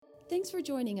Thanks for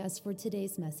joining us for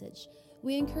today's message.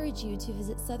 We encourage you to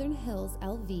visit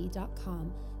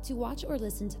southernhillslv.com to watch or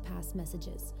listen to past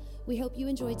messages. We hope you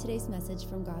enjoy today's message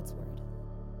from God's Word.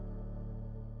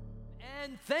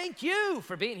 And thank you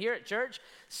for being here at church,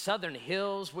 Southern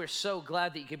Hills. We're so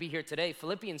glad that you could be here today.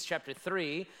 Philippians chapter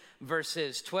 3,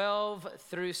 verses 12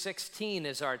 through 16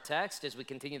 is our text as we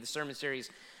continue the sermon series,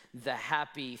 The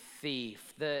Happy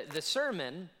Thief. The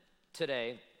sermon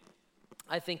today,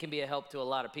 I think, can be a help to a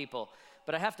lot of people.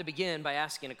 But I have to begin by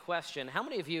asking a question. How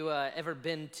many of you ever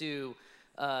been to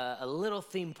a little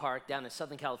theme park down in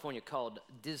Southern California called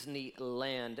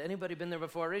Disneyland? Anybody been there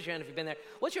before? Raise your hand if you've been there.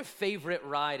 What's your favorite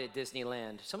ride at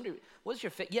Disneyland? Somebody, what is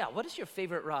your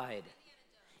favorite ride?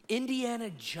 Indiana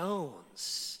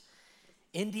Jones.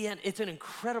 It's an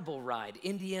incredible ride.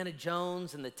 Indiana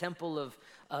Jones and the Temple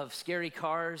of Scary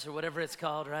Cars, or whatever it's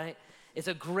called, right? It's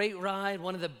a great ride,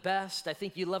 one of the best. I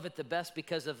think you love it the best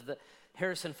because of the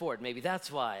Harrison Ford. Maybe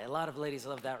that's why. A lot of ladies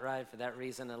love that ride for that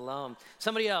reason alone.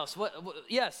 Somebody else.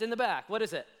 Yes, in the back. What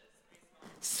is it?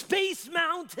 Space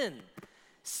Mountain.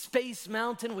 Space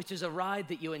Mountain, which is a ride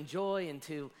that you enjoy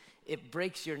until it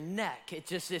breaks your neck. It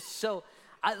just is so.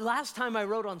 Last time I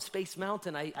rode on Space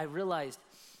Mountain, I realized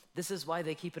this is why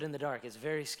they keep it in the dark. It's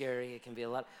very scary. It can be a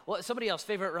lot. Well, somebody else.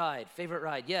 Favorite ride.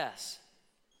 Yes.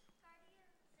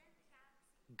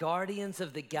 Guardians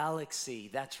of the Galaxy,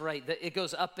 that's right. It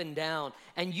goes up and down.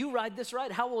 And you ride this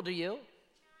ride? How old are you?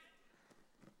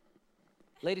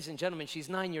 Ladies and gentlemen, she's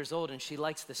 9 years old and she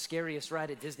likes the scariest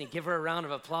ride at Disney. Give her a round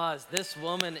of applause. This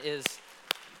woman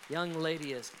young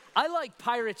lady is. I like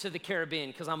Pirates of the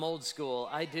Caribbean because I'm old school.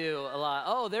 I do a lot.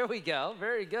 Oh, there we go.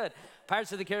 Very good.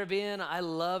 Pirates of the Caribbean, I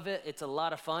love it. It's a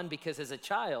lot of fun because as a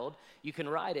child, you can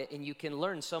ride it and you can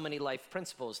learn so many life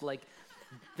principles. Like,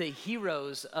 the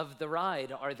heroes of the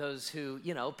ride are those who,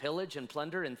 pillage and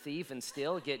plunder and thieve and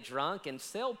steal, get drunk and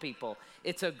sell people.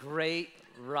 It's a great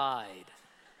ride.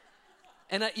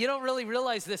 And you don't really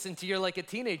realize this until you're like a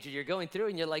teenager. You're going through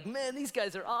and you're like, man, these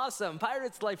guys are awesome.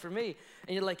 Pirates life for me.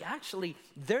 And you're like, actually,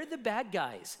 they're the bad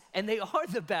guys. And they are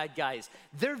the bad guys.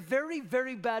 They're very,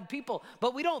 very bad people.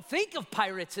 But we don't think of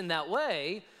pirates in that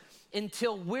way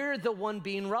until we're the one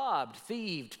being robbed,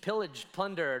 thieved, pillaged,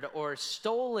 plundered, or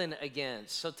stolen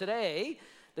against. So today,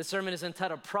 the sermon is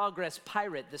entitled Progress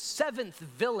Pirate, the seventh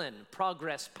villain,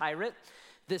 Progress Pirate.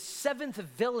 The seventh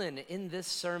villain in this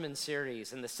sermon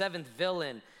series, and the seventh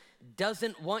villain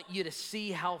doesn't want you to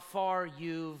see how far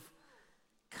you've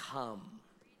come.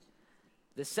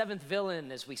 The seventh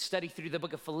villain, as we study through the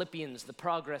book of Philippians, the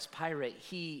Progress Pirate,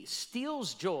 he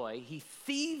steals joy, he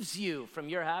thieves you from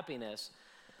your happiness,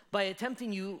 by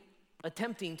attempting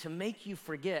to make you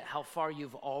forget how far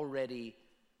you've already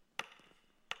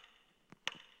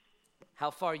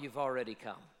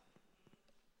come.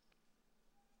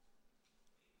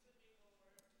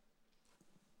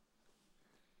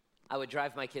 I would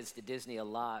drive my kids to Disney a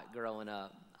lot growing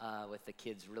up with the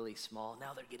kids really small.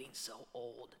 Now they're getting so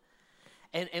old.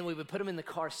 And we would put them in the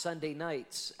car Sunday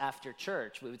nights after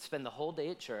church. We would spend the whole day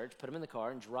at church, put them in the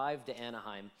car, and drive to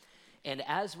Anaheim. And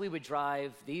as we would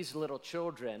drive these little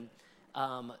children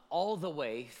all the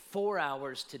way 4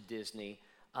 hours to Disney,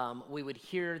 we would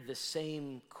hear the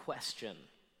same question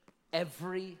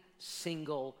every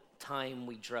single time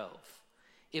we drove.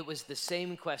 It was the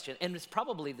same question, and it's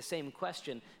probably the same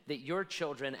question that your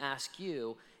children ask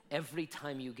you every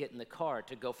time you get in the car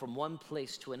to go from one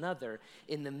place to another.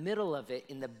 In the middle of it,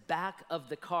 in the back of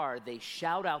the car, they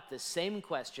shout out the same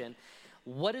question.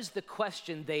 What is the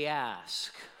question they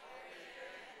ask?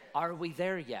 Are we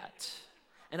there yet?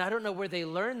 And I don't know where they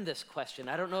learned this question.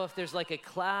 I don't know if there's like a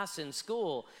class in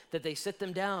school that they sit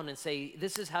them down and say,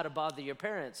 this is how to bother your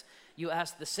parents. You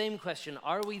ask the same question,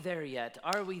 are we there yet?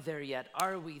 Are we there yet?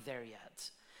 Are we there yet?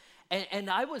 And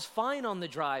I was fine on the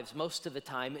drives most of the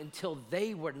time until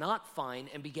they were not fine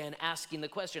and began asking the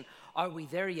question, are we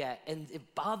there yet? And it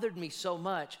bothered me so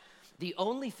much. The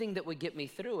only thing that would get me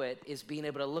through it is being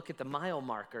able to look at the mile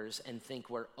markers and think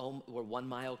we're 1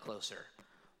 mile closer.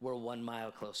 We're 1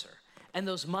 mile closer. And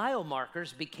those mile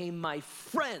markers became my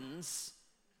friends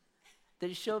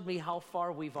that showed me how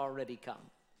far we've already come.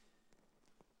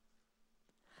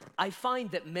 I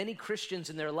find that many Christians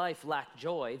in their life lack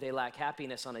joy, they lack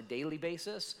happiness on a daily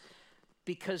basis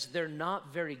because they're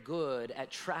not very good at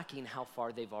tracking how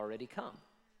far they've already come.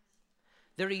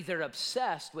 They're either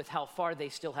obsessed with how far they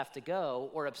still have to go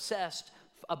or obsessed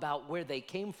about where they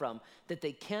came from, that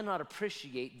they cannot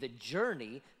appreciate the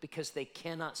journey because they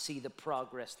cannot see the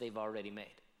progress they've already made.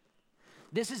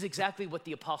 This is exactly what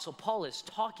the Apostle Paul is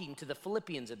talking to the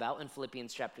Philippians about in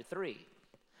Philippians chapter 3.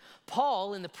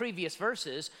 Paul, in the previous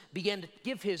verses, began to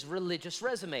give his religious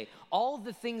resume, all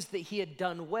the things that he had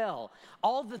done well,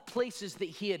 all the places that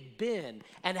he had been,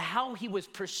 and how he was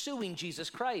pursuing Jesus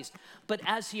Christ. But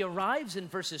as he arrives in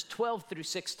verses 12 through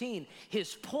 16,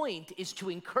 his point is to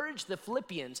encourage the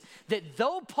Philippians that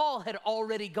though Paul had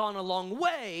already gone a long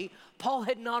way, Paul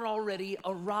had not already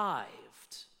arrived.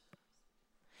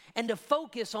 And to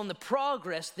focus on the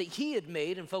progress that he had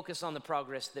made and focus on the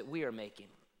progress that we are making.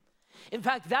 In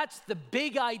fact, that's the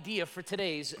big idea for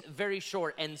today's very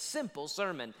short and simple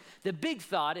sermon. The big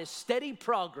thought is steady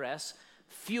progress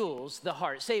fuels the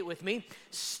heart. Say it with me.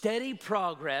 Steady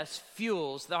progress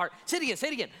fuels the heart. Say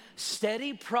it again.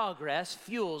 Steady progress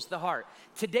fuels the heart.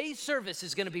 Today's service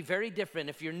is going to be very different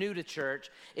if you're new to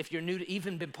church, if you're new to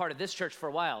even been part of this church for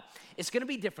a while. It's going to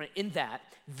be different in that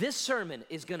this sermon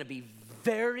is going to be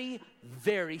very,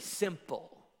 very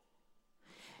simple.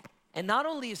 And not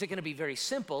only is it going to be very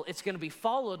simple, it's going to be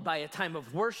followed by a time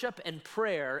of worship and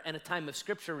prayer and a time of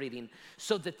scripture reading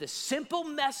so that the simple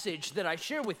message that I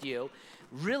share with you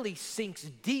really sinks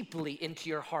deeply into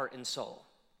your heart and soul.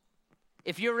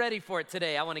 If you're ready for it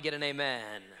today, I want to get an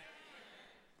amen.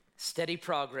 Steady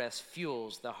progress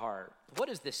fuels the heart. What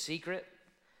is the secret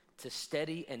to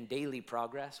steady and daily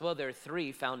progress? Well, there are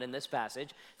three found in this passage,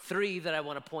 three that I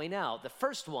want to point out. The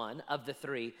first one of the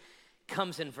three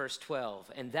comes in verse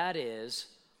 12, and that is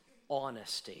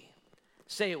honesty.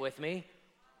 Say it with me,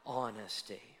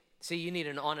 honesty. See, you need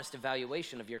an honest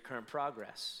evaluation of your current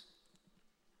progress.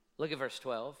 Look at verse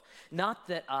 12. Not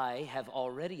that I have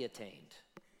already attained.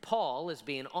 Paul is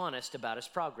being honest about his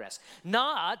progress.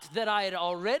 Not that I had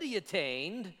already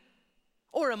attained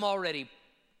or am already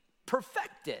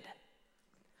perfected.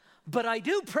 But I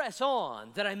do press on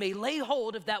that I may lay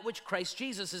hold of that which Christ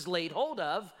Jesus has laid hold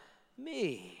of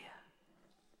me.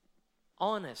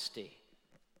 Honesty.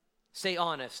 Say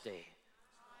honesty.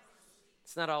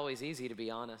 It's not always easy to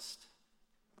be honest.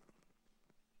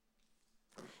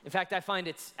 In fact, I find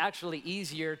it's actually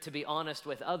easier to be honest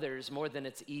with others more than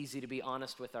it's easy to be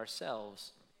honest with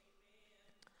ourselves.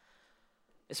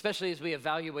 Especially as we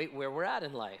evaluate where we're at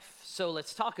in life. So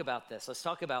let's talk about this. Let's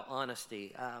talk about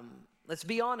honesty. Let's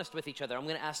be honest with each other. I'm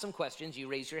going to ask some questions. You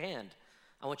raise your hand.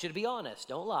 I want you to be honest.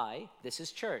 Don't lie. This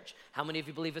is church. How many of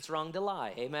you believe it's wrong to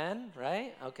lie? Amen?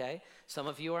 Right? Okay. Some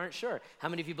of you aren't sure. How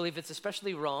many of you believe it's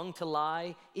especially wrong to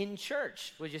lie in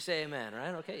church? Would you say amen?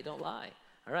 Right? Okay. Don't lie.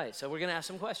 All right. So we're going to ask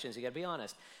some questions. You got to be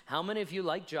honest. How many of you,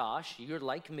 like Josh, you're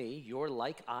like me, you're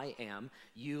like I am,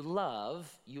 you love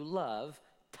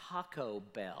Taco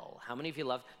Bell? How many of you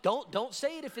love? Don't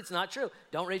say it if it's not true.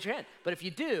 Don't raise your hand. But if you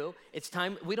do, it's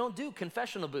time. We don't do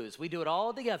confessional booze. We do it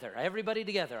all together. Everybody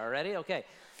together. Already? Okay.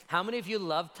 How many of you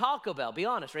love Taco Bell? Be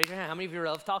honest. Raise your hand. How many of you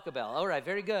love Taco Bell? All right.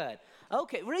 Very good.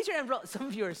 Okay. Raise your hand. Some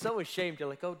of you are so ashamed. You're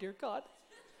like, oh dear God.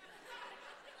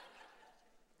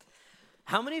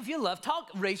 How many of you love talk?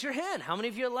 Raise your hand. How many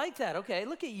of you are like that? Okay,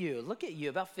 look at you. Look at you.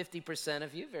 About 50%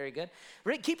 of you. Very good.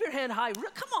 Keep your hand high.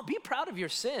 Come on, be proud of your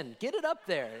sin. Get it up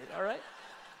there, all right?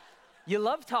 You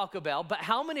love Taco Bell, but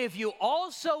how many of you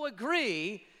also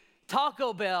agree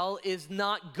Taco Bell is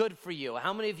not good for you?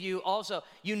 How many of you also,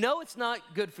 you know it's not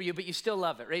good for you, but you still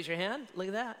love it? Raise your hand. Look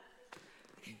at that.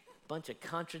 Bunch of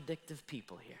contradictive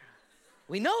people here.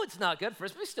 We know it's not good for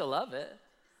us, but we still love it.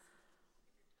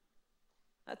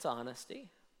 That's honesty.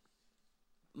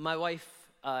 My wife,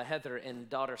 Heather, and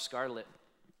daughter, Scarlett,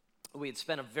 we had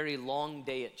spent a very long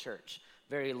day at church.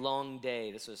 Very long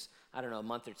day. This was, a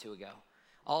month or two ago.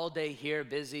 All day here,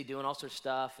 busy, doing all sorts of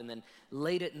stuff. And then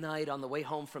late at night on the way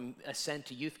home from Ascent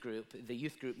to youth group, the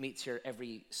youth group meets here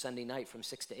every Sunday night from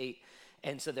 6 to 8.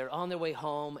 And so they're on their way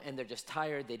home, and they're just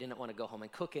tired. They didn't want to go home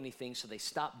and cook anything, so they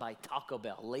stopped by Taco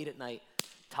Bell. Late at night,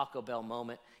 Taco Bell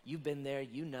moment. You've been there,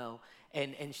 you know.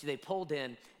 And they pulled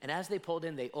in, and as they pulled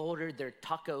in, they ordered their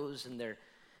tacos and their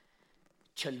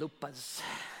chalupas,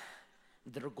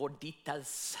 their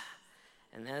gorditas.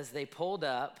 And as they pulled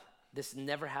up, this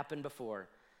never happened before,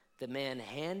 the man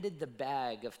handed the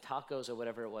bag of tacos or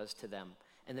whatever it was to them.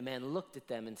 And the man looked at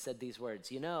them and said these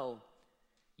words, you know,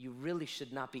 you really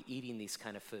should not be eating these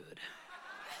kind of food.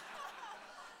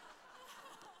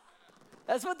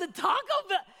 That's what the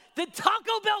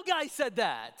Taco Bell guy said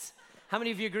that. How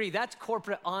many of you agree? That's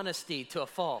corporate honesty to a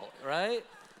fault, right?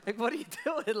 Like, what are you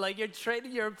doing? Like, you're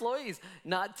training your employees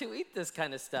not to eat this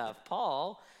kind of stuff.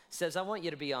 Paul says, I want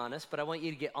you to be honest, but I want you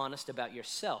to get honest about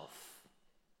yourself.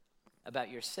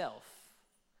 About yourself.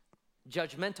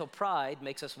 Judgmental pride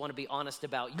makes us want to be honest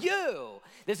about you.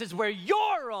 This is where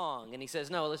you're wrong. And he says,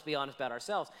 no, let's be honest about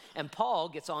ourselves. And Paul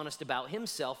gets honest about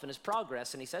himself and his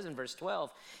progress. And he says in verse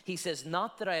 12, he says,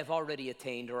 not that I have already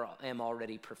attained or am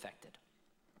already perfected.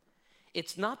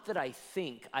 It's not that I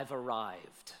think I've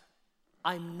arrived.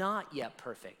 I'm not yet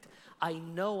perfect. I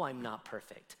know I'm not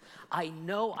perfect. I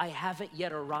know I haven't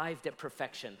yet arrived at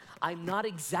perfection. I'm not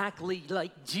exactly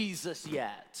like Jesus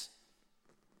yet.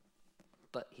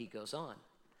 But he goes on.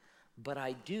 But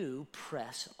I do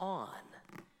press on.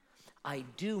 I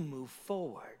do move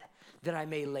forward, that I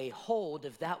may lay hold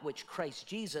of that which Christ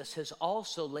Jesus has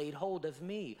also laid hold of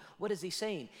me. What is he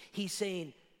saying? He's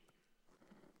saying,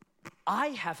 I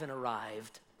haven't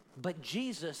arrived, but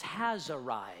Jesus has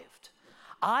arrived.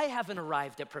 I haven't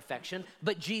arrived at perfection,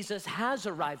 but Jesus has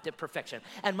arrived at perfection.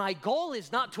 And my goal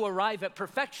is not to arrive at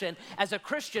perfection as a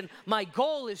Christian. My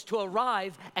goal is to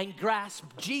arrive and grasp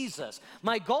Jesus.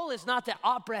 My goal is not to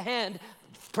apprehend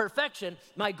perfection.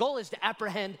 My goal is to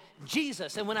apprehend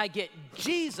Jesus. And when I get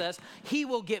Jesus, he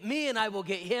will get me and I will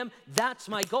get him. That's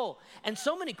my goal. And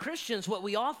so many Christians, what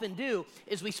we often do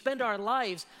is we spend our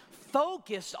lives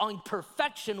focused on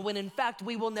perfection when in fact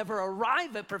we will never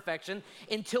arrive at perfection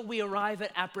until we arrive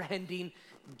at apprehending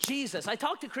Jesus. I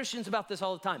talk to Christians about this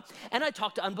all the time, and I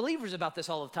talk to unbelievers about this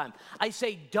all the time. I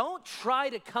say, don't try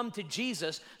to come to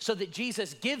Jesus so that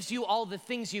Jesus gives you all the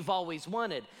things you've always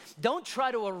wanted. Don't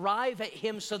try to arrive at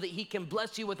him so that he can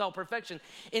bless you with all perfection.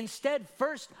 Instead,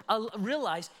 first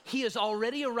realize he has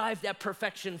already arrived at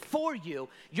perfection for you.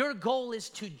 Your goal is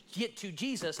to get to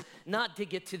Jesus, not to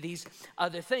get to these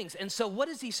other things. And so what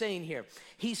is he saying here?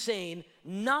 He's saying,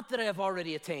 not that I have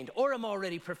already attained or am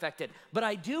already perfected, but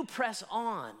I do press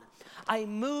on. I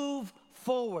move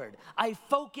forward. I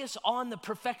focus on the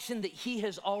perfection that he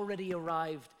has already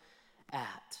arrived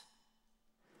at.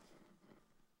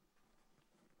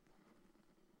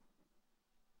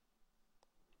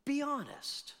 Be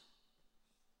honest.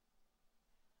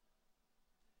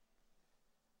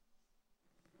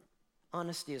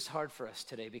 Honesty is hard for us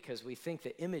today because we think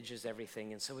the image is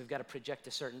everything, and so we've got to project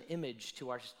a certain image to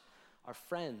our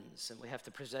friends, and we have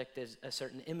to project a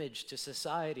certain image to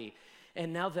society.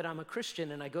 And now that I'm a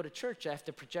Christian and I go to church, I have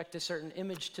to project a certain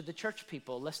image to the church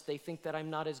people, lest they think that I'm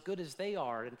not as good as they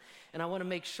are. And I want to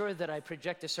make sure that I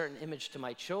project a certain image to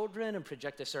my children and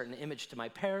project a certain image to my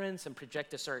parents and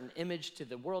project a certain image to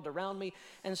the world around me.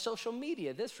 And social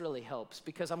media, this really helps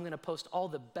because I'm going to post all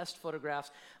the best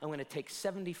photographs. I'm going to take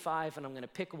 75 and I'm going to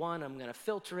pick one. I'm going to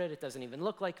filter it. It doesn't even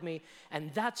look like me.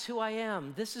 And that's who I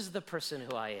am. This is the person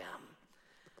who I am.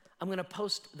 I'm going to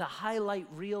post the highlight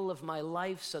reel of my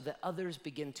life so that others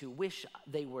begin to wish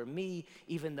they were me,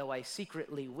 even though I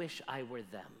secretly wish I were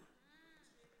them.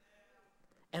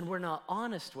 And we're not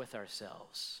honest with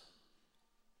ourselves.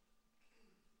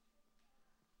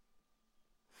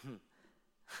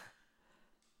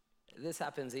 This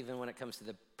happens even when it comes to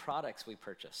the products we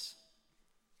purchase.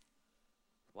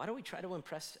 Why do we try to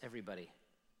impress everybody?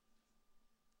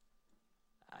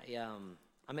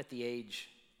 I'm at the age...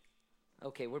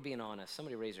 Okay, we're being honest.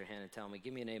 Somebody raise your hand and tell me,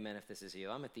 give me an amen if this is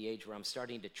you. I'm at the age where I'm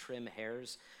starting to trim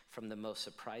hairs from the most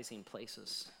surprising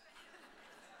places.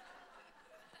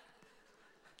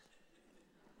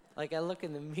 Like I look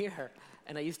in the mirror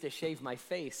and I used to shave my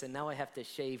face and now I have to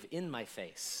shave in my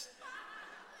face.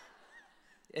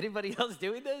 Anybody else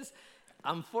doing this?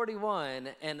 I'm 41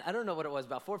 and I don't know what it was,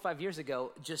 about 4 or 5 years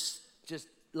ago, just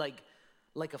like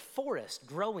a forest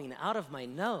growing out of my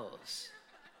nose.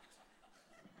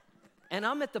 And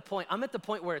I'm at the point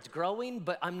where it's growing,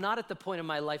 but I'm not at the point in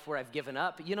my life where I've given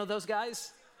up. You know those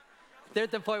guys? They're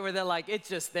at the point where they're like, it's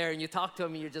just there, and you talk to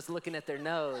them and you're just looking at their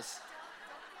nose.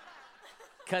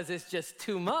 Because it's just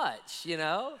too much, you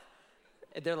know?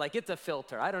 And they're like, it's a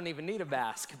filter. I don't even need a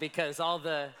mask because all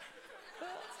the...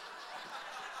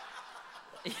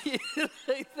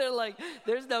 They're like,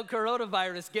 there's no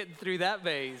coronavirus getting through that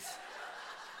maze.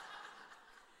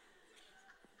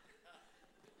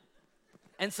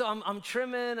 And so I'm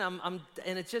trimming, and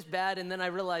it's just bad. And then I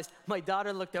realized my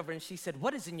daughter looked over and she said,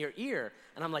 "What is in your ear?"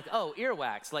 And I'm like, "Oh,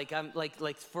 earwax, like I'm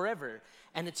like forever."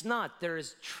 And it's not.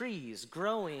 There's trees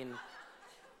growing.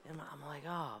 And I'm like,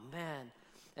 "Oh man."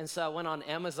 And so I went on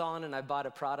Amazon and I bought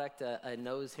a product, a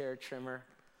nose hair trimmer.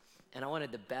 And I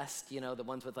wanted the best, you know, the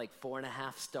ones with like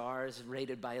 4.5 stars,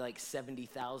 rated by like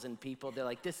 70,000 people. They're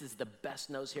like, "This is the best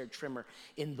nose hair trimmer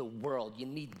in the world. You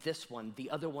need this one.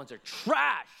 The other ones are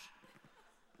trash."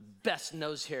 Best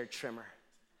nose hair trimmer.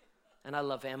 And I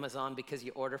love Amazon because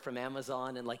you order from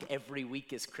Amazon and like every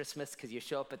week is Christmas because you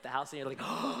show up at the house and you're like,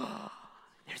 "Oh,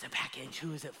 there's a package.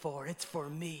 Who is it for? It's for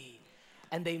me."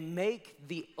 And they make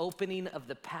the opening of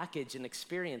the package an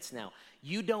experience now.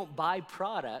 You don't buy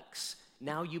products,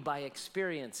 now you buy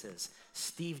experiences.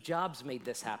 Steve Jobs made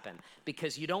this happen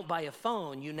because you don't buy a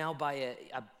phone, you now buy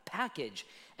a package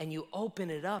and you open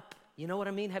it up. You know what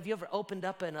I mean? Have you ever opened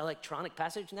up an electronic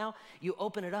package now? You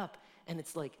open it up and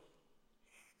it's like,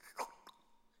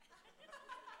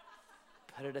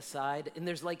 put it aside, and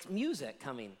there's like music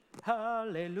coming.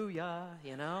 Hallelujah,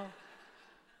 you know?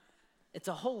 It's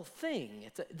a whole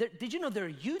thing. Did you know there are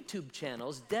YouTube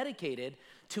channels dedicated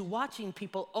to watching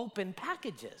people open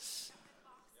packages?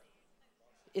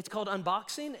 It's called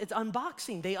unboxing. It's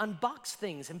unboxing. They unbox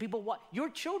things and people watch. Your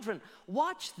children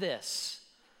watch this.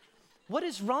 What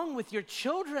is wrong with your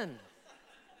children?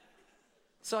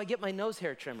 So I get my nose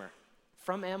hair trimmer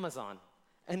from Amazon,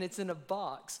 and it's in a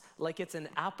box like it's an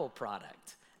Apple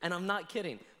product. And I'm not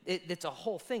kidding. It's a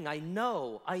whole thing. I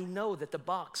know that the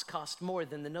box costs more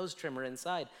than the nose trimmer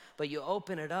inside, but you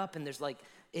open it up and there's like,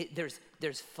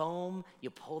 there's foam, you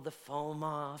pull the foam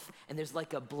off, and there's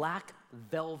like a black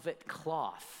velvet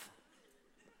cloth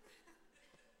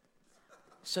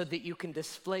so that you can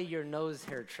display your nose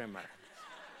hair trimmer.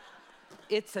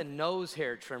 It's a nose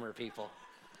hair trimmer, people.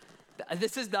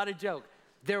 This is not a joke.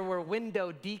 There were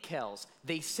window decals.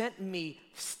 They sent me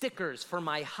stickers for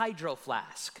my Hydro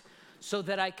Flask so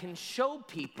that I can show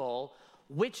people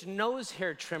which nose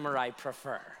hair trimmer I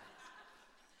prefer.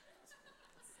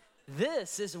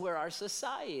 This is where our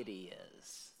society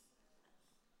is.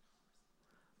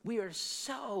 We are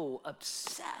so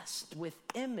obsessed with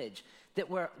image that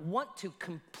we want to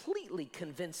completely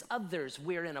convince others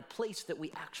we're in a place that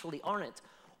we actually aren't.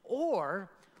 Or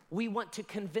we want to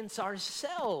convince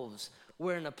ourselves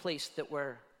we're in a place that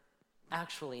we're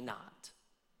actually not.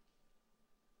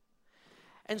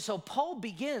 And so Paul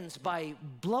begins by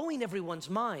blowing everyone's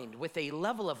mind with a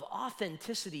level of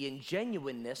authenticity and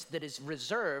genuineness that is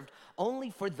reserved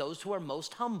only for those who are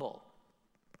most humble.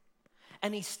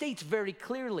 And he states very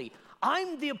clearly,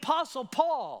 I'm the Apostle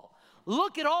Paul.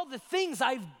 Look at all the things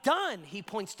I've done. He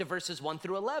points to verses 1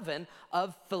 through 11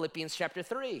 of Philippians chapter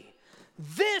 3.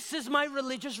 This is my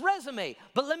religious resume.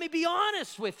 But let me be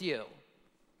honest with you.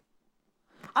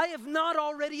 I have not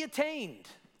already attained.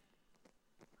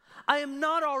 I am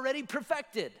not already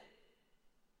perfected.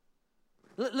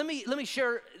 Let me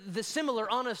share the similar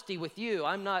honesty with you.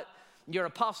 I'm not your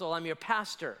apostle, I'm your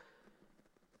pastor.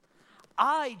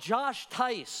 I, Josh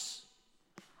Tice,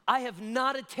 I have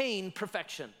not attained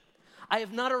perfection. I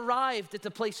have not arrived at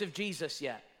the place of Jesus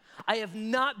yet. I have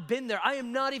not been there. I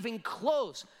am not even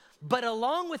close. But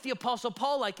along with the Apostle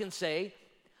Paul, I can say,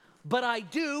 but I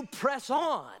do press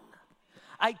on.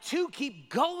 I too keep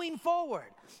going forward.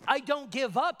 I don't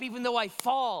give up even though I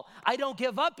fall. I don't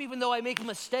give up even though I make a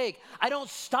mistake. I don't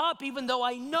stop even though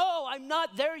I know I'm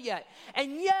not there yet.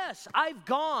 And yes, I've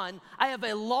gone. I have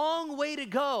a long way to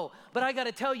go. But I got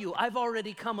to tell you, I've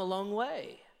already come a long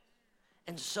way.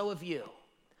 And so have you.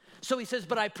 So he says,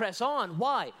 but I press on.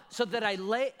 Why? So that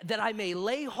I may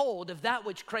lay hold of that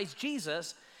which Christ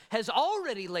Jesus has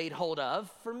already laid hold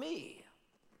of for me.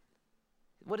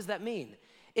 What does that mean?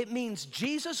 It means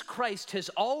Jesus Christ has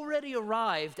already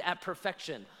arrived at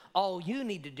perfection. All you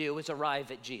need to do is arrive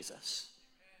at Jesus.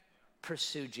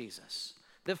 Pursue Jesus.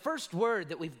 The first word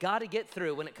that we've got to get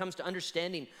through when it comes to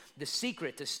understanding the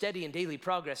secret to steady and daily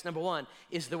progress, number one,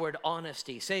 is the word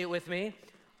honesty. Say it with me.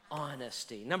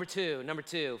 Honesty. Number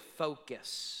two,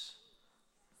 focus.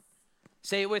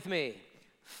 Say it with me.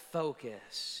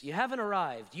 Focus. You haven't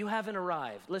arrived. You haven't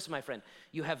arrived. Listen, my friend,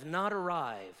 you have not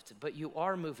arrived, but you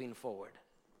are moving forward.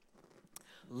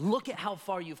 Look at how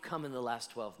far you've come in the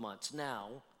last 12 months. Now,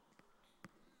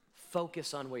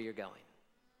 focus on where you're going.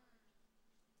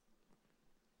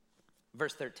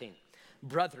 Verse 13.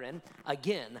 Brethren,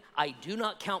 again, I do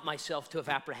not count myself to have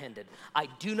apprehended. I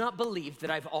do not believe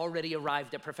that I've already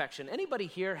arrived at perfection. Anybody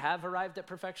here have arrived at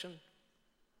perfection?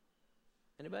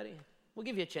 Anybody? We'll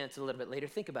give you a chance a little bit later.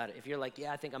 Think about it. If you're like,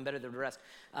 yeah, I think I'm better than the rest,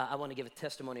 I want to give a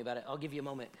testimony about it. I'll give you a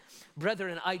moment.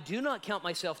 Brethren, I do not count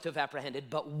myself to have apprehended,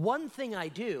 but one thing I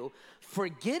do,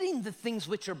 forgetting the things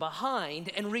which are behind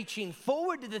and reaching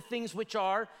forward to the things which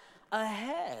are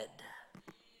ahead.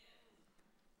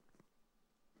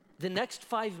 The next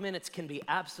 5 minutes can be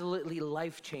absolutely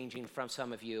life-changing from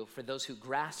some of you, for those who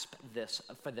grasp this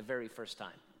for the very first time.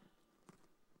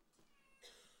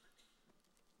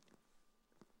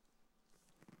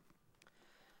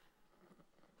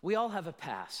 We all have a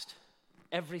past.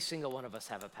 Every single one of us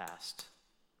have a past.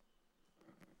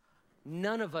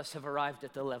 None of us have arrived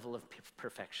at the level of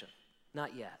perfection.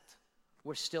 Not yet.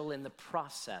 We're still in the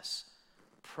process,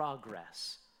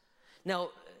 progress. Now,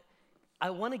 I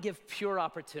want to give pure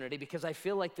opportunity because I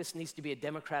feel like this needs to be a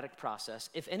democratic process.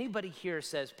 If anybody here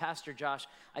says, Pastor Josh,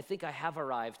 I think I have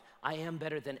arrived. I am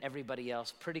better than everybody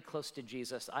else, pretty close to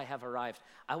Jesus. I have arrived.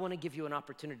 I want to give you an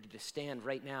opportunity to stand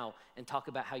right now and talk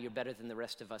about how you're better than the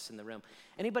rest of us in the room.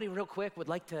 Anybody real quick would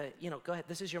like to, go ahead.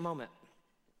 This is your moment.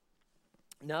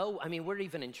 No, I mean, we're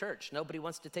even in church. Nobody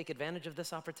wants to take advantage of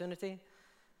this opportunity.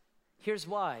 Here's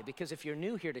why. Because if you're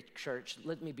new here to church,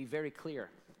 let me be very clear.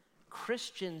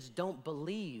 Christians don't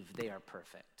believe they are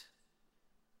perfect.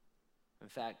 In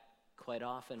fact, quite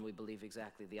often we believe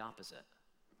exactly the opposite.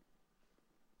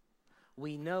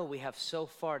 We know we have so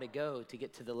far to go to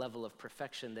get to the level of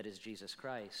perfection that is Jesus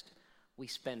Christ. We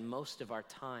spend most of our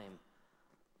time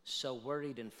so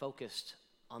worried and focused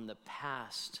on the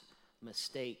past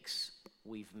mistakes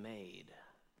we've made.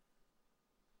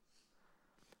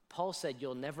 Paul said,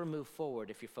 you'll never move forward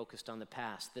if you're focused on the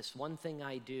past. This one thing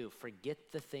I do, forget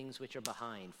the things which are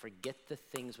behind. Forget the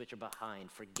things which are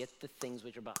behind. Forget the things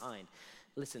which are behind.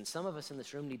 Listen, some of us in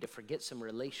this room need to forget some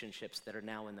relationships that are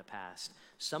now in the past.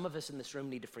 Some of us in this room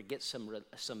need to forget some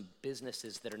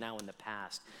businesses that are now in the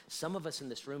past. Some of us in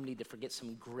this room need to forget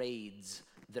some grades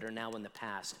that are now in the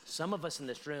past. Some of us in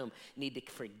this room need to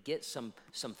forget some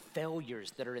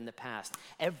failures that are in the past.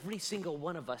 Every single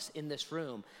one of us in this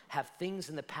room have things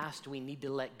in the past we need to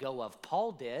let go of.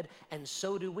 Paul did, and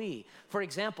so do we. For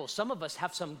example, some of us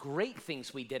have some great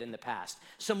things we did in the past,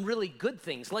 some really good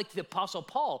things, like the Apostle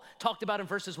Paul talked about in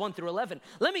verses 1 through 11.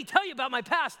 Let me tell you about my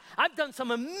past. I've done some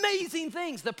amazing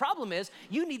things. The problem is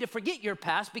you need to forget your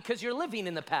past because you're living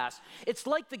in the past. It's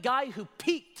like the guy who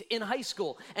peaked in high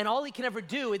school, and all he can ever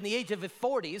do in the age of his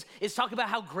 40s is talk about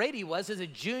how great he was as a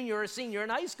junior or a senior in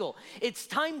high school. It's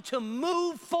time to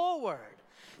move forward.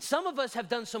 Some of us have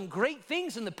done some great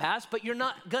things in the past, but you're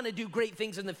not going to do great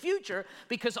things in the future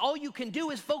because all you can do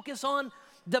is focus on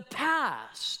the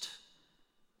past.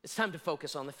 It's time to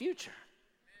focus on the future.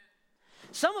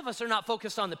 Some of us are not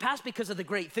focused on the past because of the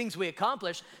great things we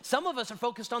accomplished. Some of us are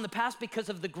focused on the past because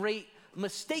of the great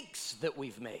mistakes that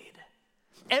we've made.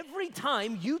 Every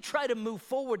time you try to move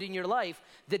forward in your life,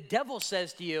 the devil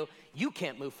says to you, you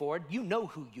can't move forward. You know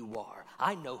who you are.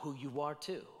 I know who you are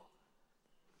too.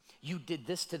 You did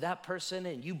this to that person,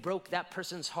 and you broke that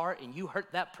person's heart, and you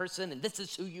hurt that person, and this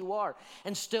is who you are.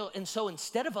 And so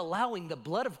instead of allowing the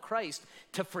blood of Christ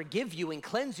to forgive you and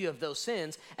cleanse you of those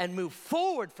sins and move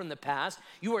forward from the past,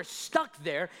 you are stuck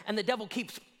there, and the devil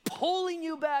keeps pulling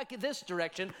you back in this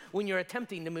direction when you're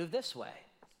attempting to move this way.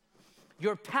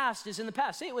 Your past is in the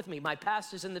past. Say it with me. My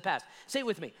past is in the past. Say it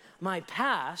with me. My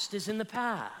past is in the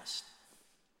past.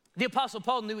 The Apostle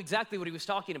Paul knew exactly what he was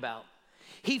talking about.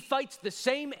 He fights the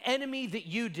same enemy that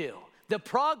you do, the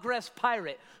progress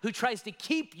pirate who tries to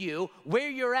keep you where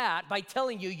you're at by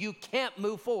telling you you can't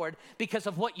move forward because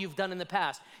of what you've done in the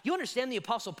past. You understand the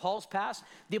Apostle Paul's past?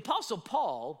 The Apostle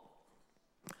Paul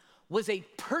was a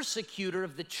persecutor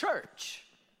of the church.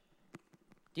 Do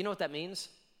you know what that means?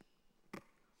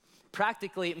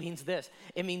 Practically, it means this.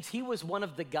 It means he was one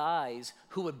of the guys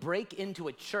who would break into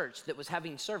a church that was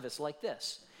having service like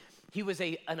this. He was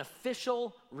an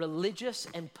official, religious,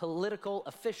 and political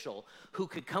official who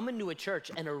could come into a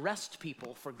church and arrest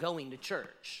people for going to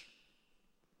church.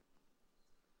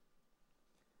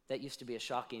 That used to be a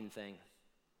shocking thing.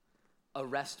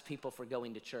 Arrest people for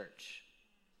going to church.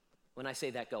 When I say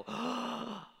that, go,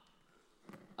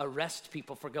 arrest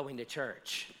people for going to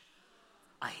church.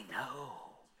 I know.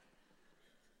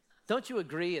 Don't you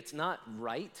agree it's not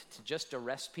right to just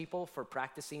arrest people for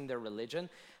practicing their religion?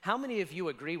 How many of you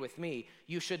agree with me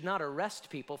you should not arrest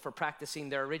people for practicing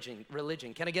their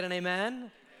religion? Can I get an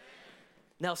amen?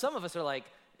 Now, some of us are like,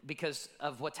 because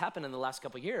of what's happened in the last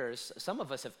couple of years, some of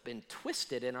us have been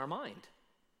twisted in our mind.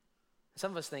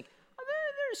 Some of us think,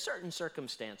 there's certain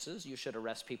circumstances you should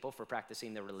arrest people for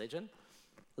practicing their religion.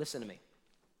 Listen to me.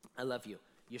 I love you.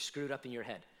 You're screwed up in your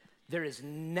head. There is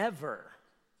never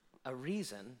a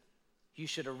reason you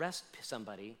should arrest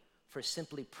somebody for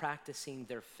simply practicing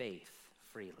their faith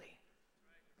freely.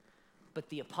 But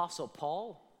the Apostle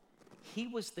Paul, he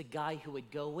was the guy who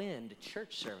would go into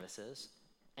church services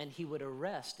and he would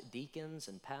arrest deacons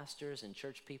and pastors and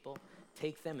church people,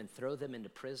 take them and throw them into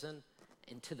prison,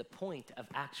 and to the point of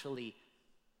actually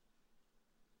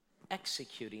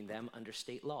executing them under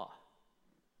state law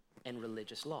and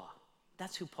religious law.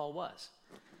 That's who Paul was.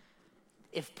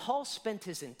 If Paul spent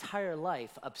his entire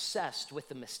life obsessed with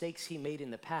the mistakes he made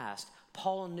in the past,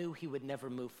 Paul knew he would never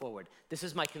move forward. This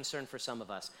is my concern for some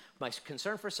of us. My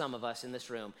concern for some of us in this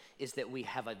room is that we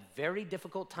have a very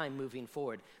difficult time moving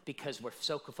forward because we're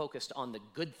so focused on the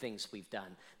good things we've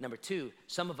done. Number two,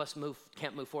 some of us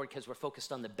can't move forward because we're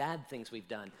focused on the bad things we've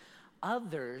done.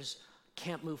 Others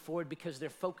can't move forward because they're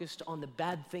focused on the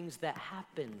bad things that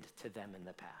happened to them in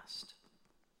the past.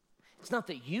 It's not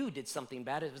that you did something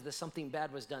bad, it was that something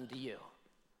bad was done to you.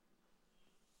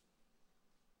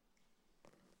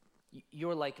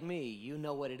 You're like me, you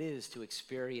know what it is to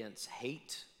experience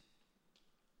hate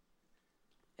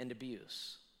and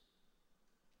abuse.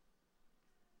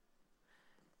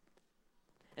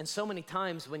 And so many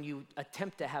times when you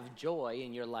attempt to have joy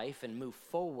in your life and move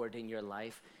forward in your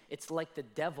life, it's like the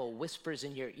devil whispers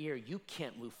in your ear, you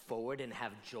can't move forward and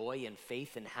have joy and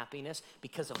faith and happiness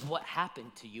because of what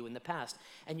happened to you in the past.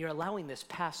 And you're allowing this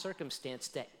past circumstance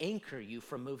to anchor you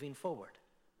from moving forward.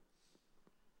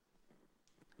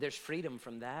 There's freedom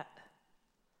from that.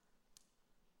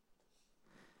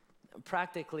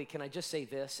 Practically, can I just say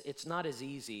this? It's not as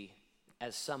easy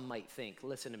as some might think.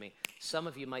 Listen to me. Some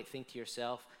of you might think to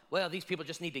yourself, well, these people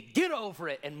just need to get over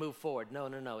it and move forward. No,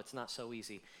 it's not so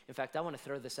easy. In fact, I want to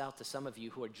throw this out to some of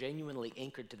you who are genuinely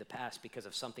anchored to the past because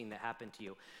of something that happened to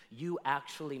you. You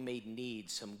actually may need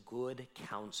some good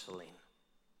counseling.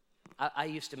 I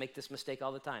used to make this mistake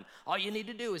all the time. All you need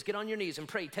to do is get on your knees and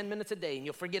pray 10 minutes a day and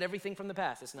you'll forget everything from the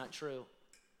past. It's not true.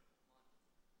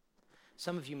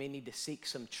 Some of you may need to seek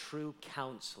some true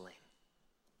counseling.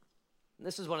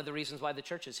 This is one of the reasons why the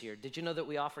church is here. Did you know that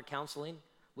we offer counseling?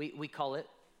 We call it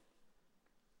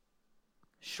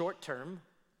short-term,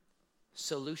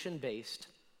 solution-based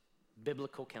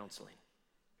biblical counseling.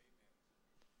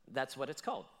 That's what it's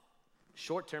called.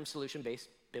 Short-term, solution-based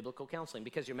biblical counseling.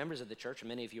 Because you're members of the church, and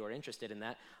many of you are interested in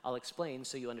that, I'll explain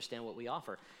so you understand what we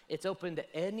offer. It's open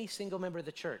to any single member of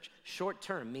the church.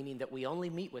 Short-term, meaning that we only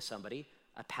meet with somebody,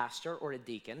 a pastor or a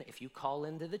deacon. If you call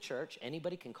into the church,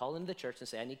 anybody can call into the church and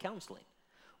say, I need counseling.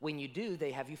 When you do,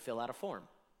 they have you fill out a form.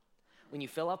 When you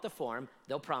fill out the form,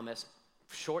 they'll promise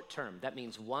short term. That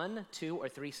means 1, 2, or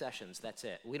 3 sessions. That's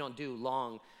it. We don't do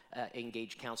long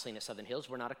engaged counseling at Southern Hills.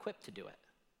 We're not equipped to do it.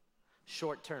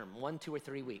 Short term, 1, 2, or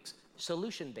 3 weeks.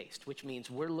 Solution based, which means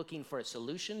we're looking for a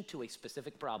solution to a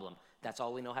specific problem. That's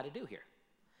all we know how to do here.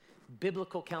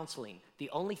 Biblical counseling. The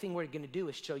only thing we're going to do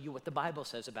is show you what the Bible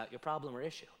says about your problem or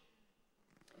issue.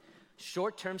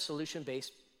 Short-term,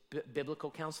 solution-based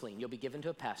biblical counseling. You'll be given to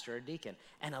a pastor or a deacon.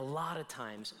 And a lot of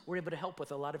times, we're able to help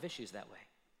with a lot of issues that way.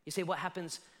 You say, what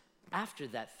happens after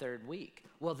that 3rd week?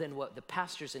 Well, then what the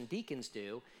pastors and deacons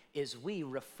do is we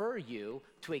refer you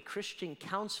to a Christian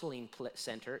counseling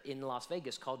center in Las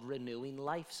Vegas called Renewing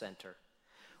Life Center,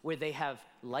 where they have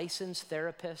licensed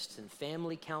therapists and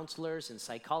family counselors and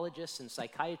psychologists and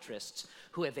psychiatrists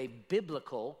who have a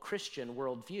biblical Christian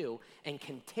worldview and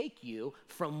can take you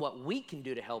from what we can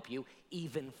do to help you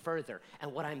even further.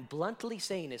 And what I'm bluntly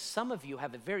saying is some of you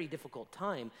have a very difficult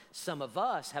time, some of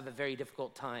us have a very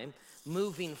difficult time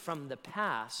moving from the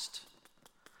past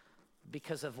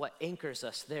because of what anchors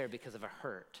us there because of a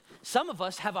hurt. Some of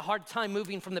us have a hard time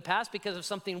moving from the past because of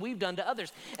something we've done to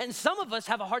others. And some of us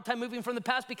have a hard time moving from the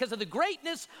past because of the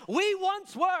greatness we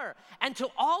once were. And to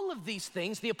all of these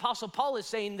things, the Apostle Paul is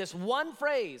saying this one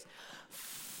phrase: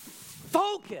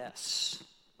 focus.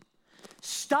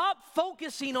 Stop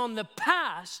focusing on the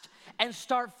past and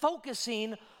start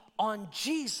focusing on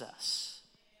Jesus.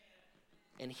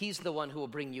 And he's the one who will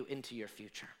bring you into your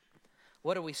future.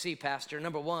 What do we see, Pastor?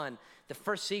 Number 1, the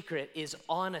first secret is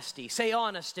honesty. Say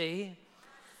honesty.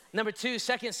 Number 2,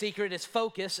 second secret is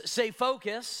focus. Say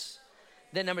focus.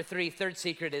 Then number 3, third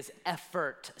secret is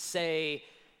effort. Say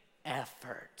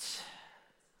effort.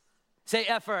 Say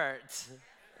effort.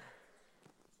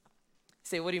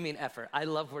 Say, what do you mean effort? I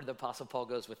love where the Apostle Paul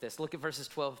goes with this. Look at verses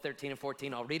 12, 13, and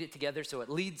 14. I'll read it together so it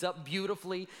leads up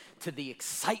beautifully to the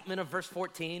excitement of verse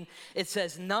 14. It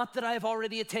says, not that I have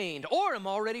already attained or am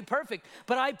already perfect,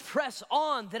 but I press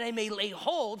on that I may lay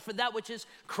hold for that which is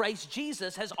Christ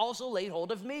Jesus has also laid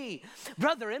hold of me.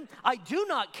 Brethren, I do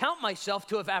not count myself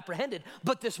to have apprehended,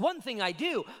 but this one thing I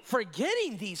do,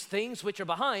 forgetting these things which are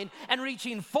behind and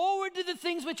reaching forward to the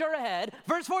things which are ahead.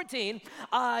 Verse 14,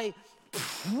 I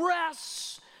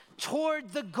press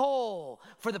toward the goal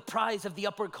for the prize of the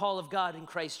upward call of God in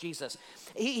Christ Jesus.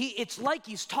 It's like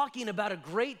he's talking about a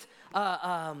great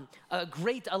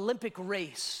Olympic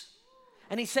race.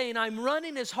 And he's saying, I'm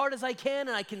running as hard as I can,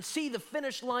 and I can see the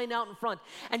finish line out in front.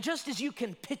 And just as you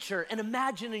can picture and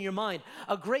imagine in your mind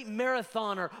a great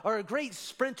marathoner or a great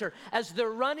sprinter, as they're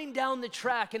running down the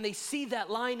track and they see that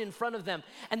line in front of them,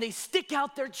 and they stick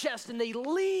out their chest and they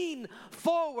lean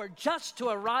forward just to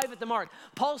arrive at the mark.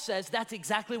 Paul says, that's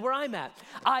exactly where I'm at.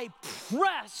 I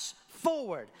press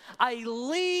forward. I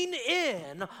lean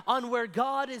in on where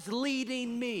God is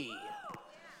leading me.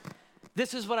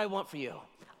 This is what I want for you.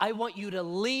 I want you to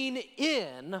lean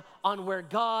in on where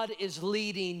God is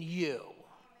leading you.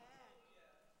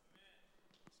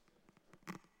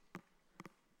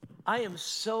 I am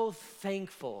so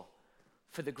thankful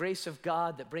for the grace of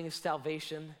God that brings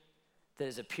salvation that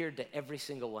has appeared to every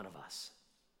single one of us.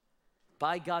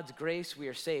 By God's grace, we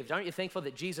are saved. Aren't you thankful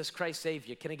that Jesus Christ saved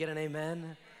you? Can I get an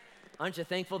amen? Aren't you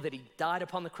thankful that he died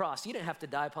upon the cross? You didn't have to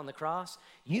die upon the cross.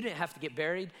 You didn't have to get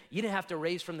buried. You didn't have to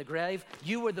raise from the grave.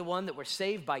 You were the one that were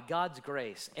saved by God's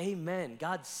grace. Amen.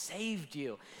 God saved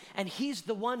you. And he's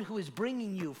the one who is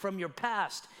bringing you from your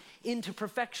past into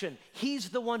perfection. He's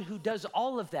the one who does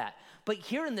all of that. But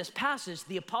here in this passage,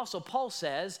 the Apostle Paul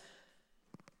says,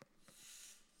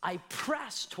 I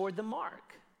press toward the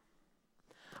mark.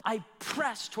 I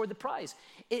press toward the prize.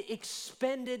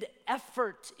 Expended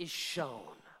effort is shown.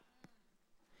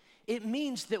 It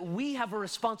means that we have a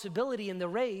responsibility in the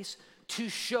race to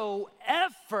show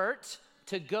effort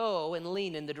to go and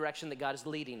lean in the direction that God is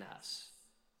leading us.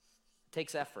 It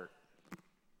takes effort.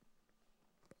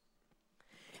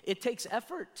 It takes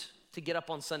effort to get up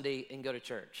on Sunday and go to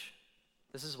church.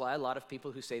 This is why a lot of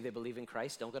people who say they believe in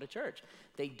Christ don't go to church.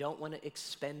 They don't want to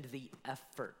expend the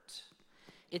effort.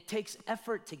 It takes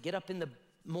effort to get up in the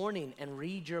morning and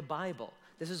read your Bible.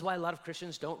 This is why a lot of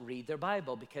Christians don't read their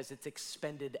Bible, because it's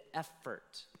expended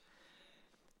effort.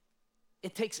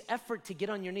 It takes effort to get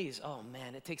on your knees. Oh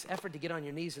man, it takes effort to get on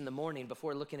your knees in the morning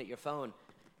before looking at your phone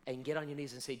and get on your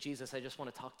knees and say, Jesus, I just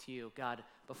want to talk to you. God,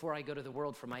 before I go to the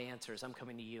world for my answers, I'm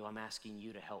coming to you. I'm asking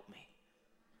you to help me.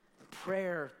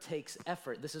 Prayer takes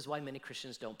effort. This is why many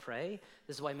Christians don't pray.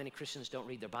 This is why many Christians don't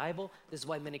read their Bible. This is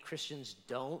why many Christians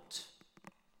don't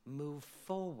move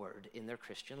forward in their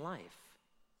Christian life.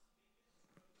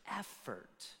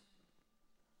 Effort.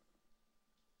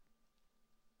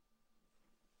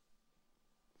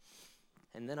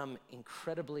 And then I'm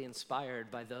incredibly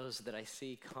inspired by those that I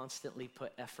see constantly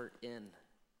put effort in.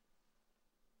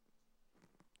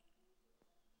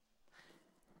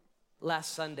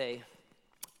 Last Sunday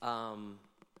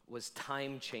was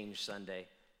Time Change Sunday.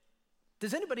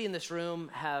 Does anybody in this room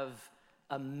have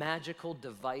a magical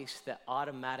device that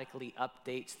automatically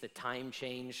updates the time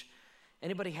change?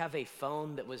 Anybody have a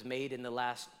phone that was made in the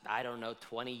last,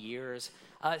 20 years?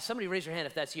 Somebody raise your hand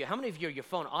if that's you. How many of you, your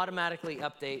phone automatically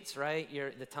updates, right,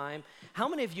 the time? How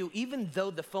many of you, even though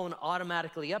the phone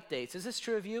automatically updates, is this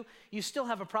true of you? You still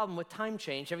have a problem with time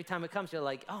change. Every time it comes, you're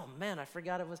like, oh man, I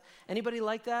forgot it was. Anybody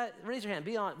like that? Raise your hand,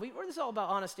 be honest. This is all about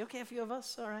honesty. Okay, a few of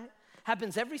us, all right.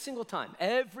 Happens every single time.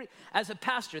 As a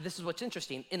pastor, this is what's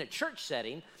interesting. In a church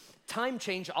setting, time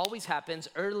change always happens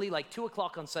early, like 2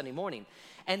 o'clock on Sunday morning.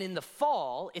 And in the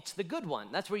fall, it's the good one.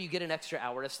 That's where you get an extra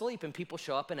hour of sleep and people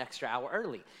show up an extra hour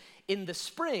early. In the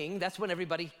spring, that's when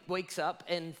everybody wakes up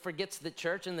and forgets the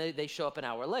church and they show up an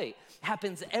hour late.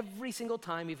 Happens every single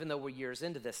time, even though we're years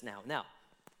into this now.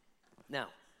 Now,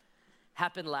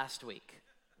 happened last week.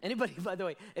 Anybody, by the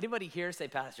way, anybody here say,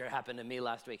 Pastor, it happened to me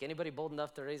last week? Anybody bold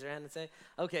enough to raise their hand and say?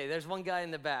 Okay, there's one guy in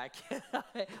the back.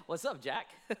 What's up, Jack?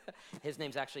 His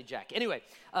name's actually Jack. Anyway,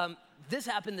 this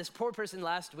happened, this poor person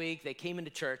last week. They came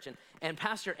into church, and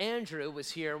Pastor Andrew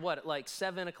was here, like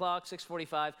 7 o'clock,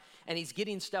 6:45, and he's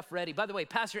getting stuff ready. By the way,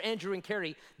 Pastor Andrew and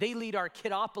Carrie, they lead our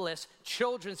Kiddopolis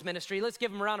children's ministry. Let's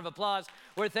give them a round of applause.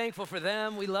 We're thankful for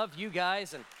them. We love you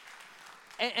guys.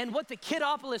 And what the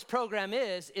Kiddopolis program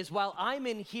is while I'm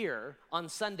in here on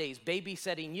Sundays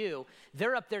babysitting you,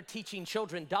 they're up there teaching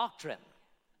children doctrine.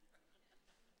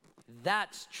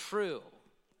 That's true.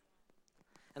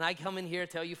 And I come in here,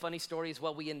 tell you funny stories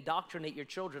while we indoctrinate your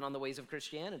children on the ways of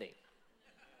Christianity.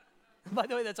 By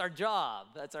the way, that's our job.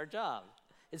 That's our job.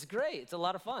 It's great. It's a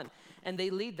lot of fun. And they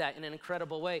lead that in an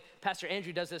incredible way. Pastor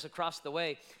Andrew does this across the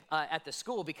way at the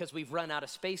school because we've run out of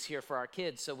space here for our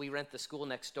kids. So we rent the school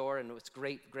next door, and it's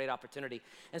great opportunity.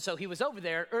 And so he was over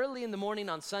there early in the morning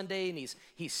on Sunday, and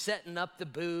he's setting up the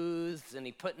booths, and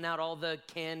he's putting out all the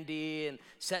candy and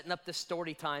setting up the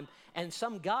story time. And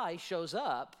some guy shows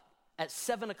up at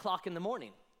 7 o'clock in the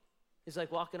morning. He's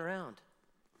like walking around.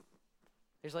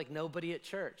 There's like nobody at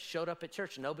church. Showed up at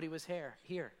church. Nobody was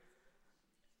here.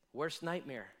 Worst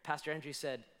nightmare. Pastor Andrew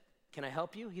said, can I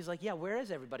help you? He's like, yeah, where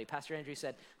is everybody? Pastor Andrew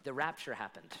said, the rapture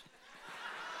happened.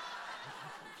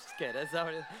 Just kidding.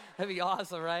 That'd be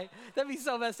awesome, right? That'd be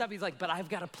so messed up. He's like, but I've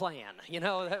got a plan, you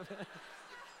know?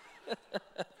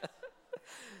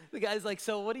 The guy's like,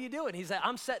 so what are you doing? He's like,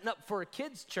 I'm setting up for a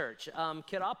kids' church,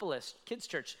 Kiddopolis, kids'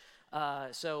 church.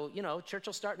 So, church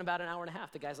will start in about an hour and a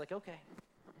half. The guy's like, okay.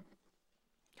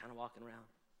 Kind of walking around.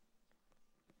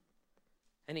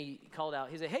 And he called out,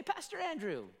 he said, hey, Pastor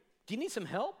Andrew, do you need some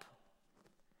help?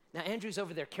 Now, Andrew's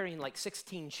over there carrying like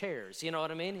 16 chairs, you know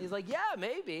what I mean? He's like, yeah,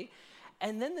 maybe.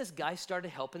 And then this guy started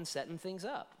helping setting things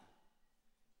up.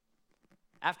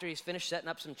 After he's finished setting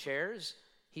up some chairs,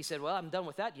 he said, well, I'm done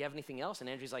with that. Do you have anything else? And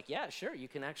Andrew's like, yeah, sure, you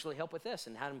can actually help with this.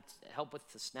 And had him help with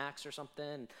the snacks or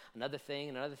something, another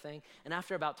thing. And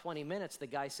after about 20 minutes, the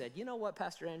guy said, you know what,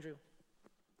 Pastor Andrew?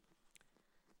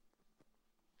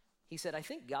 He said, I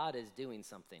think God is doing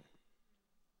something.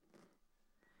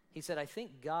 He said, I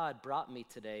think God brought me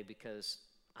today because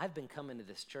I've been coming to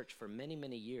this church for many,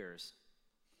 many years,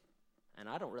 and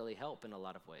I don't really help in a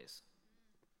lot of ways.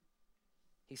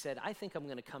 He said, I think I'm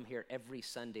going to come here every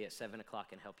Sunday at 7 o'clock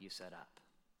and help you set up.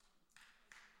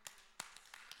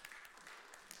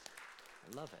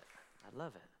 I love it. I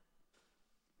love it.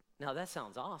 Now, that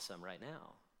sounds awesome right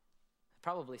now.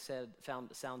 Probably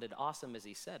sounded awesome as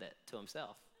he said it to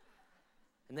himself.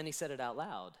 And then he said it out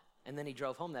loud. And then he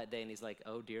drove home that day and he's like,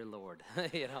 oh, dear Lord.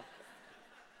 You know?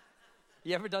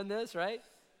 You ever done this, right?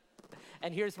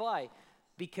 And here's why.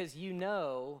 Because you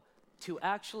know to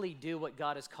actually do what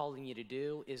God is calling you to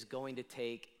do is going to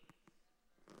take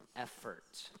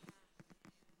effort.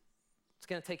 It's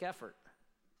going to take effort.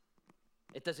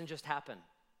 It doesn't just happen.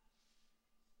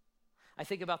 I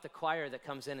think about the choir that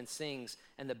comes in and sings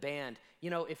and the band. You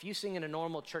know, if you sing in a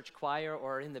normal church choir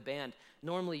or in the band,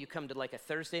 normally you come to like a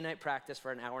Thursday night practice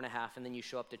for an hour and a half and then you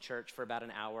show up to church for about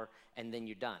an hour and then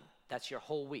you're done. That's your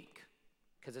whole week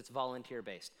because it's volunteer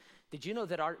based. Did you know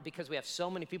that because we have so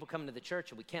many people coming to the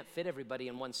church and we can't fit everybody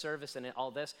in one service and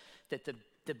all this, that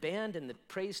the band and the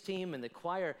praise team and the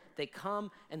choir, they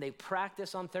come and they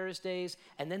practice on Thursdays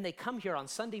and then they come here on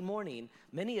Sunday morning,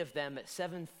 many of them at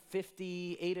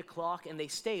 7:50, 8 o'clock, and they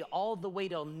stay all the way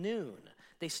till noon.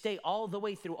 They stay all the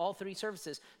way through all three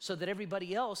services so that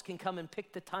everybody else can come and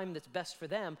pick the time that's best for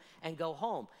them and go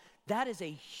home. That is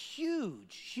a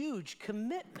huge, huge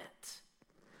commitment.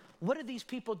 What are these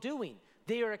people doing?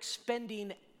 They are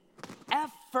expending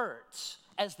effort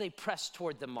as they press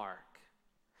toward the mark.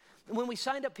 When we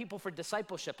signed up people for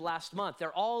discipleship last month, there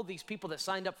are all these people that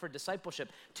signed up for discipleship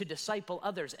to disciple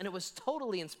others, and it was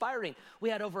totally inspiring. We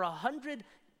had over 100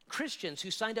 Christians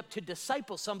who signed up to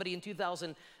disciple somebody in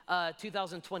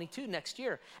 2022 next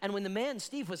year. And when the man,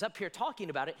 Steve, was up here talking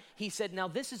about it, he said, now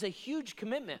this is a huge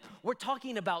commitment. We're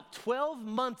talking about 12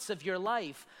 months of your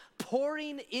life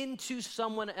pouring into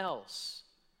someone else.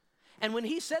 And when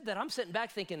he said that, I'm sitting back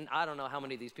thinking, I don't know how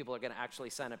many of these people are going to actually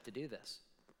sign up to do this.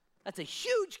 That's a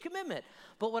huge commitment.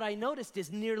 But what I noticed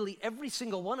is nearly every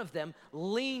single one of them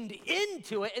leaned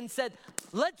into it and said,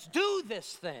 let's do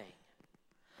this thing.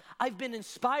 I've been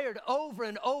inspired over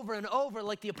and over and over,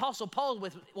 like the Apostle Paul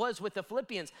was with the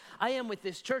Philippians. I am with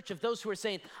this church of those who are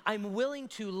saying, I'm willing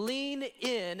to lean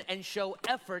in and show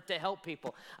effort to help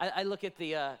people. I look at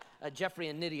the Jeffrey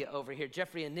and Nydia over here.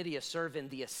 Jeffrey and Nydia serve in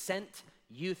the Ascent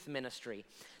Youth Ministry.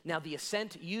 Now, the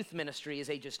Ascent Youth Ministry is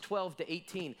ages 12 to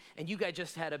 18, and you guys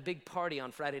just had a big party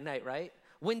on Friday night, right?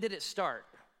 When did it start?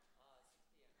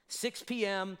 6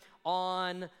 p.m.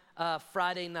 on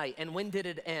Friday night. And when did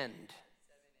it end?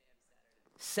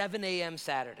 7 a.m.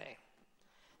 Saturday.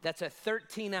 That's a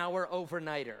 13-hour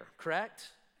overnighter, correct?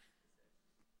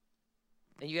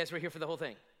 And you guys were here for the whole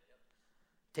thing?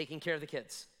 Taking care of the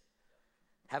kids?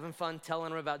 Having fun,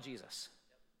 telling them about Jesus?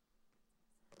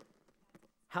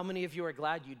 How many of you are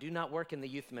glad you do not work in the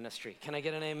youth ministry? Can I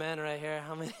get an amen right here?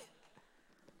 How many?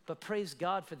 But praise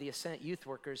God for the Ascent youth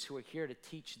workers who are here to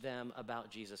teach them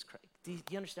about Jesus Christ. Do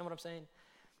you understand what I'm saying?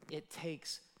 It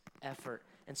takes effort.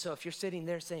 And so if you're sitting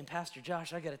there saying, Pastor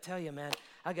Josh, I got to tell you, man,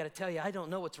 I don't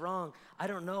know what's wrong. I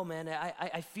don't know, man.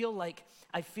 I feel like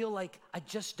I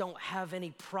just don't have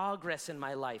any progress in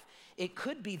my life. It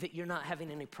could be that you're not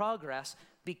having any progress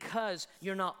because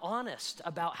you're not honest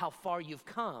about how far you've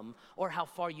come or how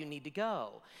far you need to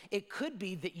go. It could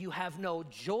be that you have no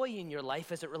joy in your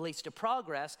life as it relates to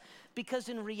progress because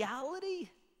in reality,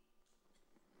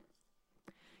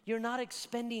 you're not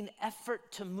expending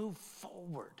effort to move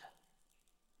forward.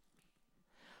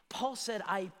 Paul said,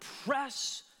 I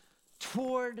press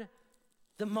toward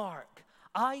the mark.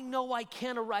 I know I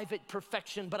can't arrive at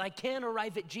perfection, but I can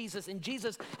arrive at Jesus, and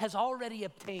Jesus has already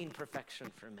obtained perfection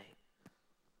for me.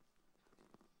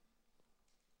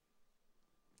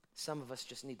 Some of us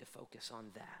just need to focus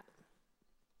on that.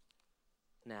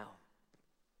 Now,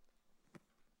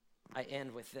 I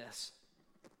end with this.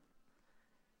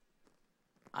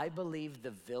 I believe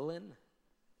the villain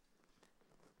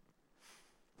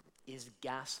is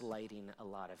gaslighting a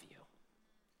lot of you,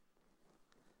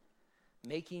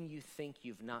 making you think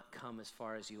you've not come as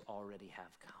far as you already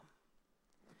have come,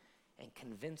 and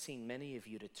convincing many of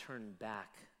you to turn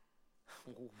back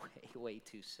way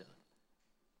too soon.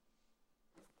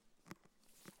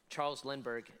 Charles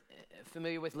Lindbergh,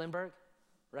 familiar with Lindbergh,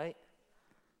 right?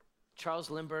 Charles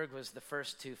Lindbergh was the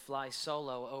first to fly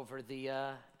solo over the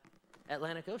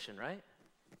Atlantic Ocean, right?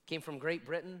 Came from Great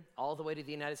Britain all the way to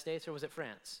the United States, or was it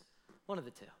France? One of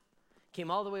the two. Came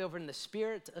all the way over in the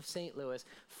Spirit of St. Louis,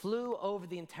 flew over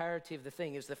the entirety of the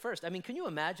thing. He was the first. I mean, can you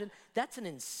imagine? That's an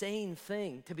insane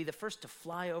thing to be the first to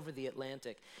fly over the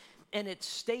Atlantic. And it's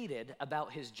stated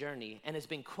about his journey and has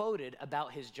been quoted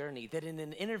about his journey that in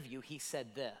an interview he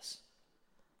said this.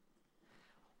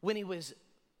 When he was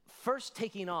first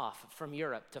taking off from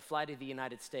Europe to fly to the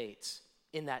United States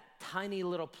in that tiny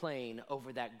little plane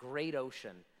over that great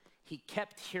ocean, he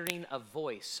kept hearing a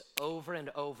voice over and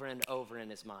over and over in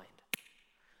his mind.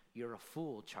 You're a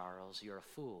fool, Charles. You're a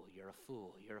fool. You're a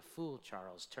fool. You're a fool,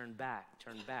 Charles. Turn back.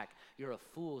 Turn back. You're a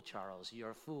fool, Charles.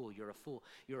 You're a fool. You're a fool.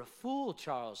 You're a fool,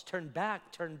 Charles. Turn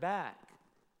back. Turn back.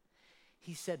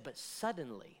 He said, but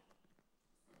suddenly,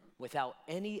 without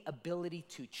any ability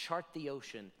to chart the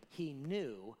ocean, he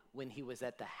knew when he was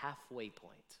at the halfway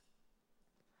point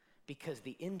because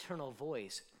the internal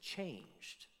voice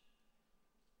changed.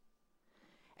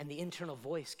 And the internal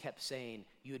voice kept saying,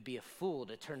 you would be a fool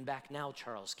to turn back now,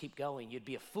 Charles, keep going. You'd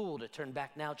be a fool to turn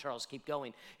back now, Charles, keep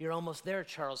going. You're almost there,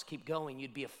 Charles, keep going.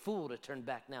 You'd be a fool to turn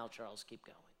back now, Charles, keep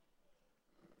going.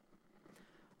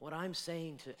 What I'm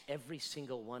saying to every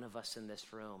single one of us in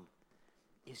this room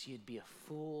is you'd be a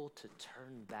fool to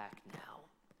turn back now.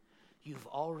 You've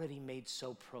already made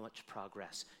so much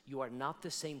progress. You are not the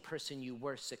same person you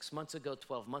were 6 months ago,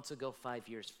 12 months ago, 5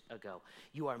 years ago.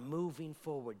 You are moving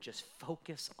forward. Just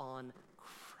focus on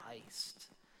Christ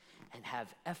and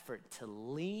have effort to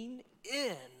lean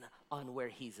in on where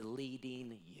he's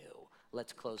leading you.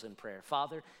 Let's close in prayer.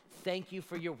 Father, thank you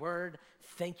for your word.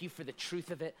 Thank you for the truth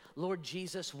of it. Lord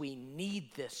Jesus, we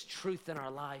need this truth in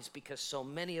our lives because so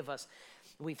many of us,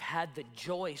 we've had the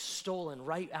joy stolen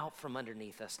right out from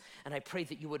underneath us. And I pray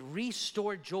that you would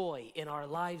restore joy in our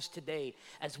lives today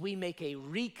as we make a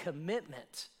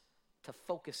recommitment to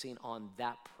focusing on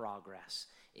that progress.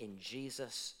 In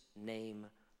Jesus' name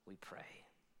we pray.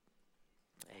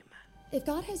 Amen. If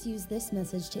God has used this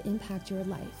message to impact your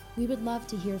life, we would love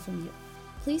to hear from you.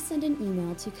 Please send an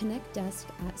email to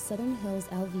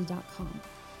connectdesk@southernhillslv.com.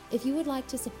 If you would like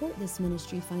to support this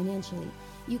ministry financially,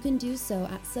 you can do so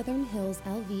at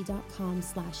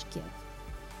southernhillslv.com/give.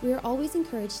 We are always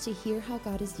encouraged to hear how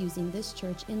God is using this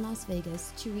church in Las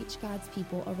Vegas to reach God's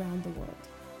people around the world.